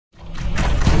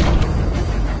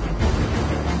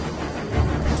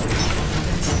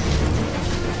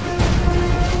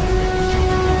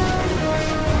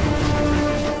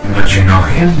know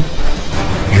him?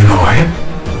 You know him?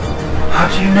 How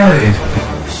do you know him?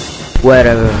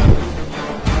 Whatever.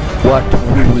 What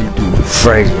we will do,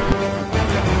 Freddy?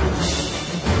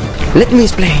 Let me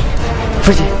explain,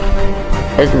 Freddy.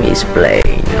 Let me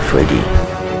explain, Freddy.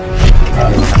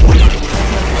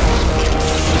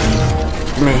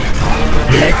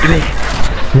 Let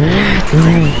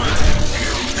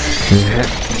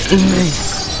me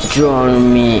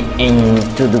join me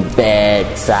into the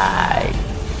bedside.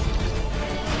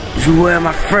 You were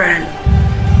my friend.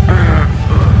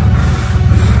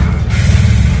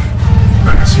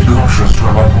 C'est dangerous to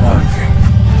about one thing.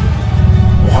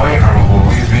 Why are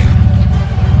we leaving?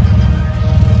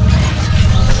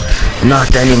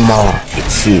 Not anymore.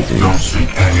 It's easy. Don't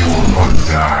speak anyone will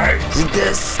die.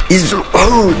 This is old.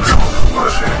 Don't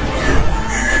listen, kill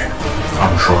me.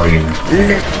 I'm trying.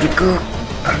 Let me go.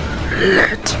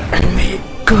 Let me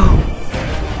go.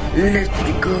 Let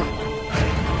me go.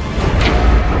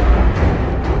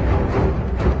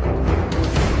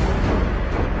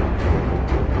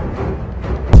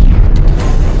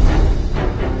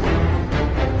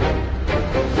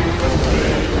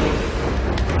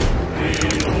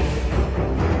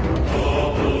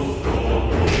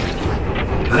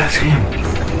 Let him.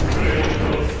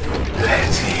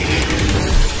 Let him.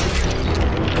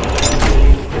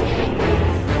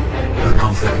 But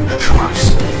don't let him choice.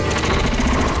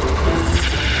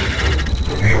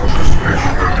 He was just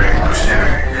making a big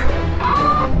mistake.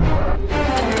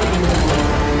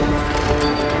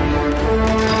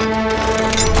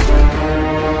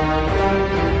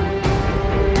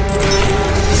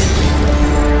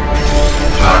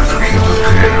 Time to kill the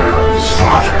creator of the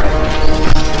slaughter.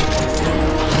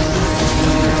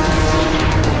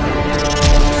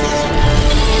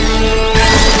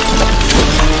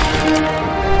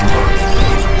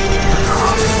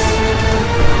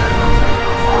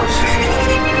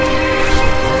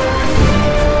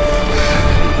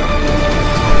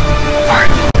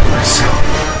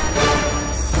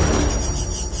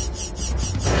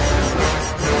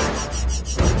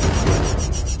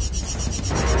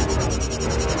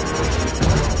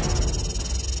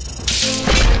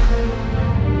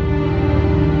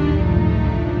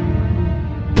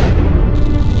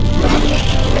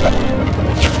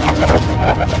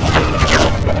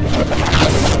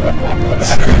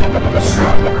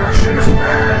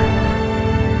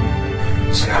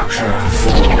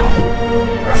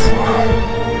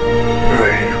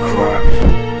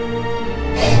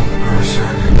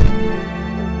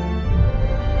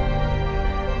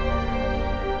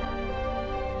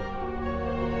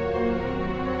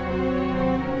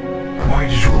 Why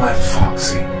did you let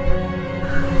Foxy?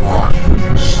 What did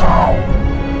you saw?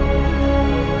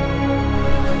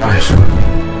 I saw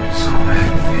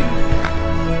everything.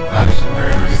 I saw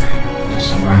everything. There's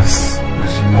a mess.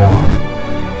 There's more.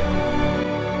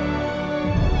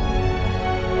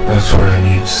 That's what I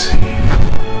need to see.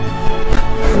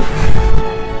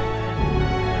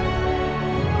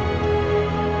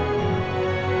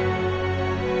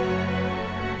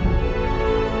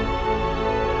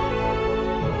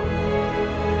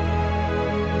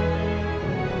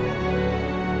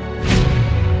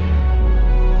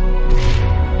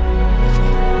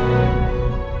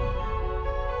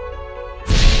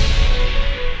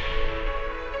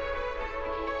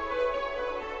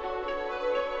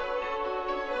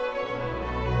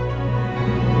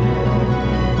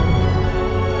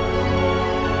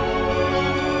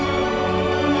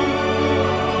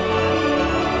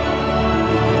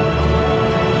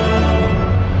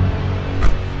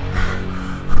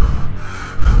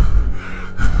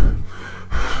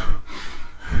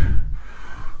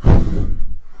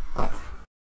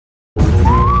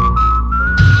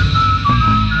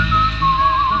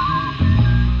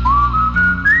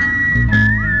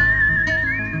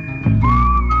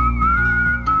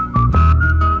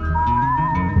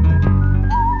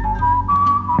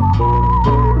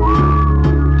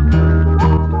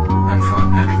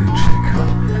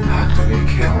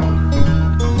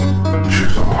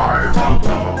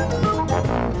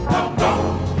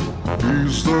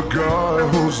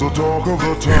 The talk of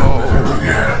the town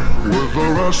with a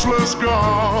restless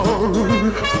guy.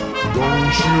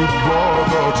 Don't you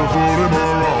bother to fool him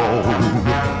around.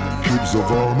 Keeps the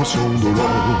varmints on the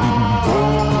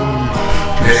run.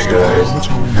 Hey guys.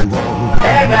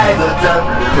 Hey guys, what's up?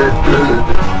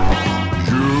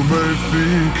 You may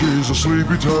think he's a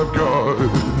sleepy type guy,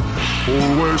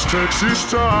 always takes his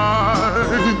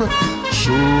time.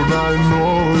 Soon I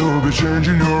know you'll be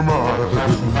changing your mind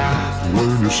when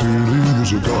you see him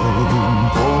use a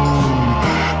gun. Oh,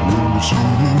 when you see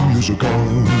him use a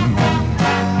gun.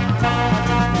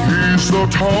 He's the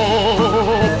top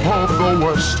of the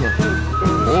West.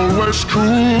 Always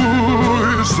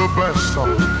cool is the best.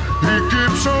 He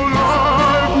keeps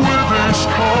alive with his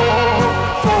Colt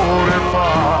 45.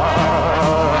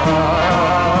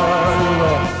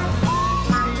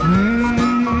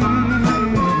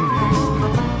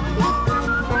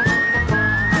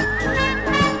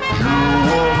 You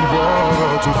won't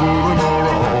bother to fool him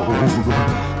around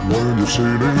when you've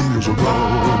seen him use a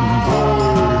gun,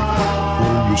 boy.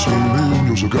 When you've seen him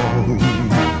use a gun.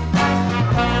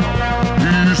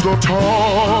 He's the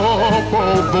top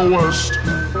of the West,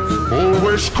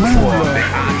 always cool,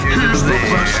 he's the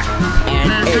best. He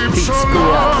keeps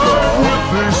alive with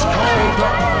his Colt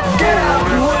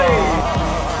 45.